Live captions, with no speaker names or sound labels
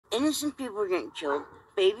Innocent people are getting killed.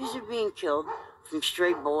 Babies are being killed from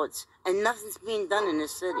stray bullets, and nothing's being done in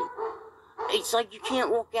this city. It's like you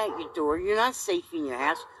can't walk out your door. You're not safe in your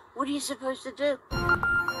house. What are you supposed to do?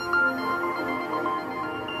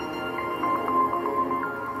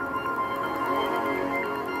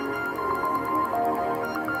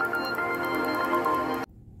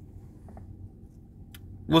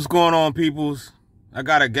 What's going on, peoples? I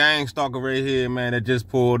got a gang stalker right here, man, that just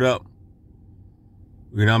pulled up.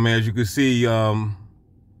 You know what I mean? As you can see, you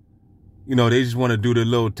know, they just want to do the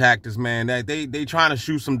little tactics, man. That they trying to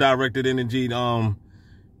shoot some directed energy,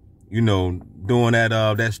 you know, doing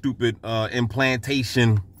that stupid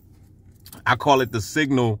implantation. I call it the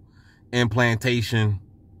signal implantation.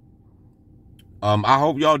 I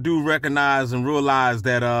hope y'all do recognize and realize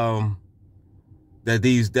that that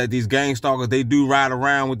these gang stalkers, they do ride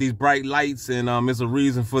around with these bright lights, and it's a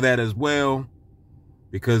reason for that as well,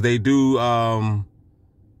 because they do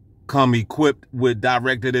come equipped with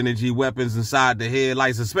directed energy weapons inside the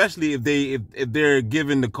headlights, especially if they're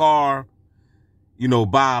given the car, you know,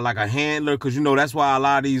 by like a handler, because you know that's why a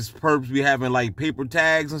lot of these perps be having like paper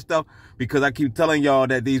tags and stuff, because I keep telling y'all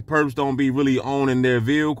that these perps don't be really owning their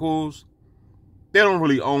vehicles. They don't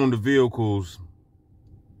really own the vehicles.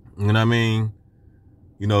 You know what I mean?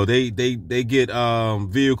 You know, they get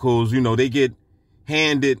vehicles, you know, they get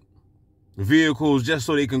handed vehicles just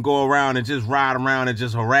so they can go around and just ride around and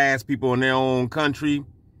just harass people in their own country.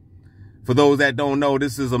 For those that don't know,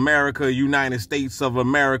 this is America, United States of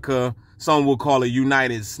America. Some will call it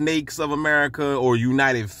United Snakes of America or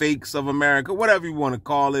United Fakes of America, whatever you want to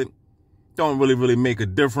call it. Don't really make a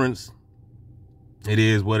difference. It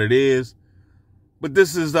is what it is. But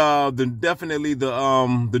this is definitely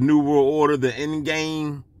the new world order, the end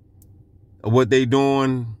game of what they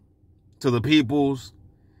doing to the peoples.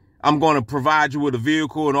 I'm going to provide you with a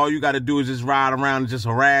vehicle, and all you got to do is just ride around and just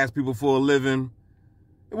harass people for a living.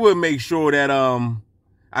 It will make sure that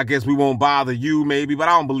I guess we won't bother you maybe, but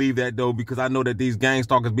I don't believe that though, because I know that these gang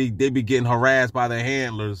stalkers they be getting harassed by their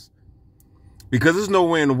handlers. Because there's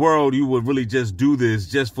nowhere in the world you would really just do this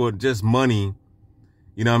just for money.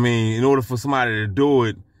 You know what I mean? In order for somebody to do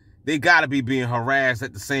it, they got to be being harassed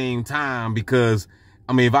at the same time. Because,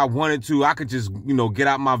 I mean, if I wanted to, I could just, you know, get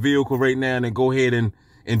out my vehicle right now and then go ahead and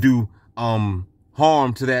do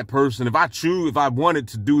harm to that person. If I wanted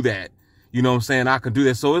to do that, you know what I'm saying, I could do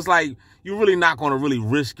that. So it's like, you're really not going to really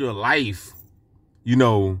risk your life, you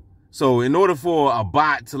know. So in order for a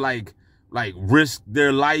bot to like risk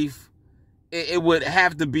their life, it would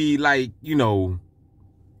have to be like, you know,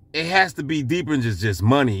 it has to be deeper than just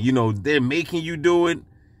money. You know, they're making you do it.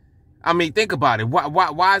 I mean, think about it.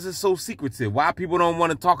 Why is it so secretive? Why people don't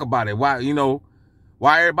want to talk about it? Why, you know,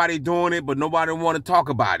 why everybody doing it, but nobody want to talk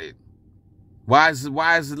about it? Why is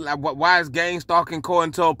gang stalking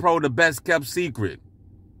COINTELPRO the best kept secret?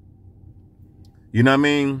 You know what I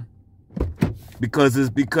mean? Because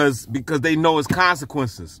they know it's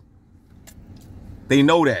consequences. They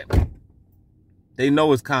know that. They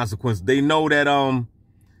know it's consequences. They know that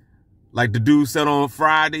like the dude said on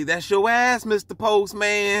Friday, that's your ass, Mr.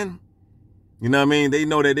 Postman. You know what I mean? They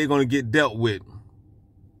know that they're going to get dealt with.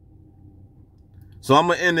 So I'm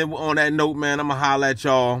going to end it on that note, man. I'm going to holler at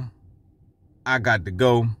y'all. I got to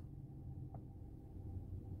go.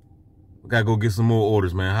 Got to go get some more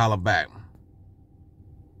orders, man. Holla back.